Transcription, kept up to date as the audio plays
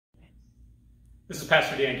This is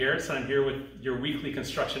Pastor Dan Garrett, and I'm here with your weekly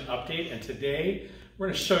construction update. And today we're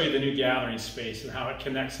going to show you the new gathering space and how it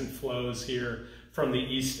connects and flows here from the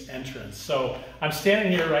east entrance. So I'm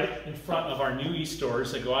standing here right in front of our new east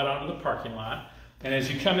doors that go out onto the parking lot. And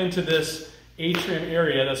as you come into this atrium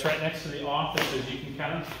area that's right next to the offices, you can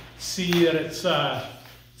kind of see that it's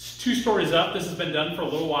 2 stories up. This has been done for a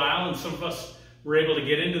little while, and some of us were able to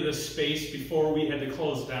get into this space before we had to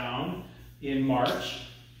close down in March.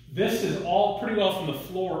 This is all pretty well from the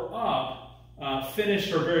floor up,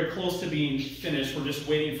 finished or very close to being finished. We're just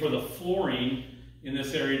waiting for the flooring in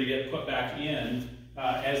this area to get put back in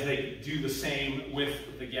as they do the same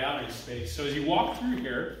with the gathering space. So as you walk through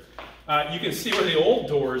here, you can see where the old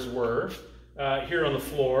doors were here on the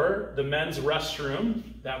floor. The men's restroom,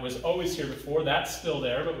 that was always here before, that's still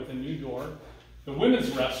there, but with a new door. The women's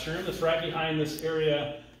restroom that's right behind this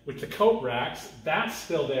area with the coat racks, that's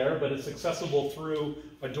still there, but it's accessible through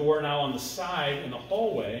a door now on the side in the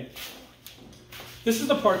hallway. This is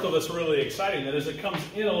the part, though, that's really exciting, that as it comes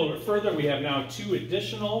in a little bit further, we have now 2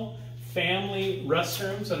 additional family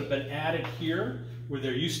restrooms that have been added here, where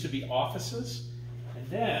there used to be offices. And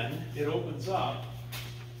then it opens up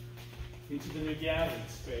into the new gathering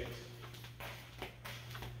space.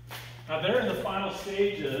 Now, they're in the final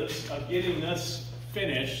stages of getting this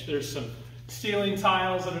finished. There's some ceiling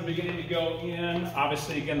tiles that are beginning to go in.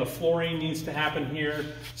 Obviously, again, the flooring needs to happen here.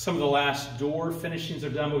 Some of the last door finishings are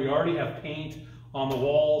done, but we already have paint on the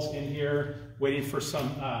walls in here, waiting for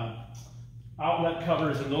some outlet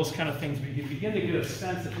covers and those kind of things. But you begin to get a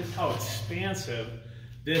sense of just how expansive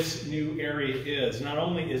this new area is. Not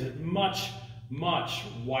only is it much, much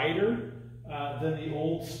wider than the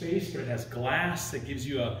old space, but it has glass that gives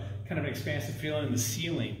you a kind of an expansive feeling, and the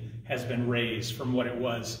ceiling has been raised from what it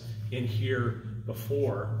was in here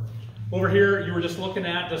before. Over here, you were just looking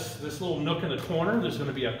at this little nook in the corner. There's going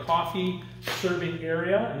to be a coffee serving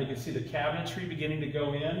area, and you can see the cabinetry beginning to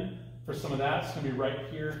go in for some of that. It's going to be right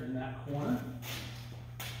here in that corner.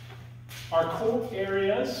 Our coat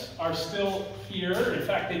areas are still here. In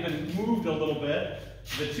fact, they've been moved a little bit.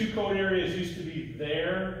 The 2 coat areas used to be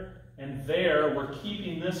there and there. We're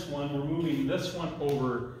keeping this one. We're moving this one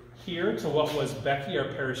over here to what was Becky, our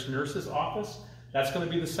parish nurse's office. That's going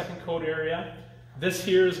to be the 2nd coat area. This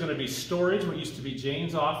here is going to be storage. What used to be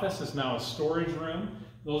Jane's office is now a storage room.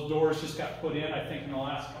 Those doors just got put in, I think, in the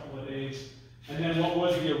last couple of days. And then what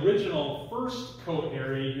was the original 1st coat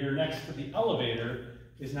area here next to the elevator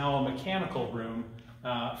is now a mechanical room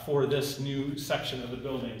for this new section of the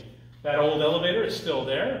building. That old elevator is still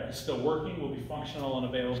there. It's still working, will be functional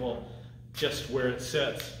and available just where it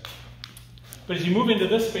sits. But as you move into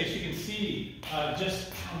this space, you can see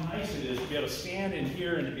just how nice it is to be able to stand in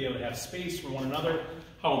here and to be able to have space for one another.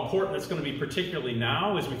 How important it's going to be, particularly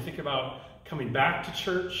now as we think about coming back to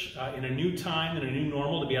church in a new time, in a new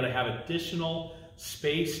normal, to be able to have additional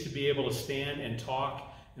space to be able to stand and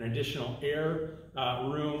talk, an additional air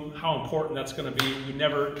room. How important that's going to be. We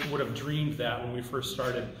never would have dreamed that when we first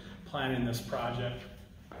started planning this project.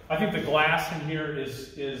 I think the glass in here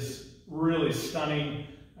is really stunning.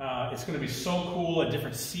 It's going to be so cool at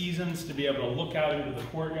different seasons to be able to look out into the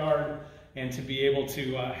courtyard and to be able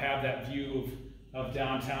to have that view of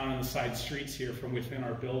downtown and the side streets here from within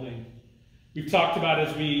our building. We've talked about,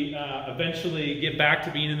 as we eventually get back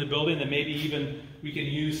to being in the building, that maybe even we can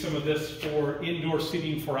use some of this for indoor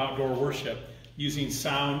seating for outdoor worship, using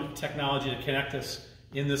sound technology to connect us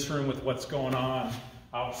in this room with what's going on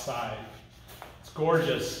outside. It's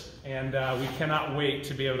gorgeous. And we cannot wait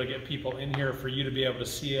to be able to get people in here for you to be able to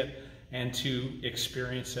see it and to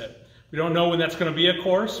experience it. We don't know when that's going to be, of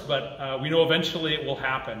course, but we know eventually it will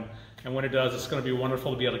happen. And when it does, it's going to be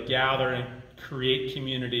wonderful to be able to gather and create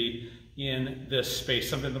community in this space,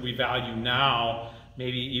 something that we value now,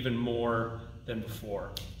 maybe even more than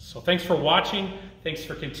before. So thanks for watching. Thanks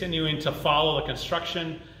for continuing to follow the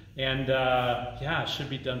construction. And yeah, it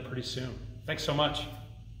should be done pretty soon. Thanks so much.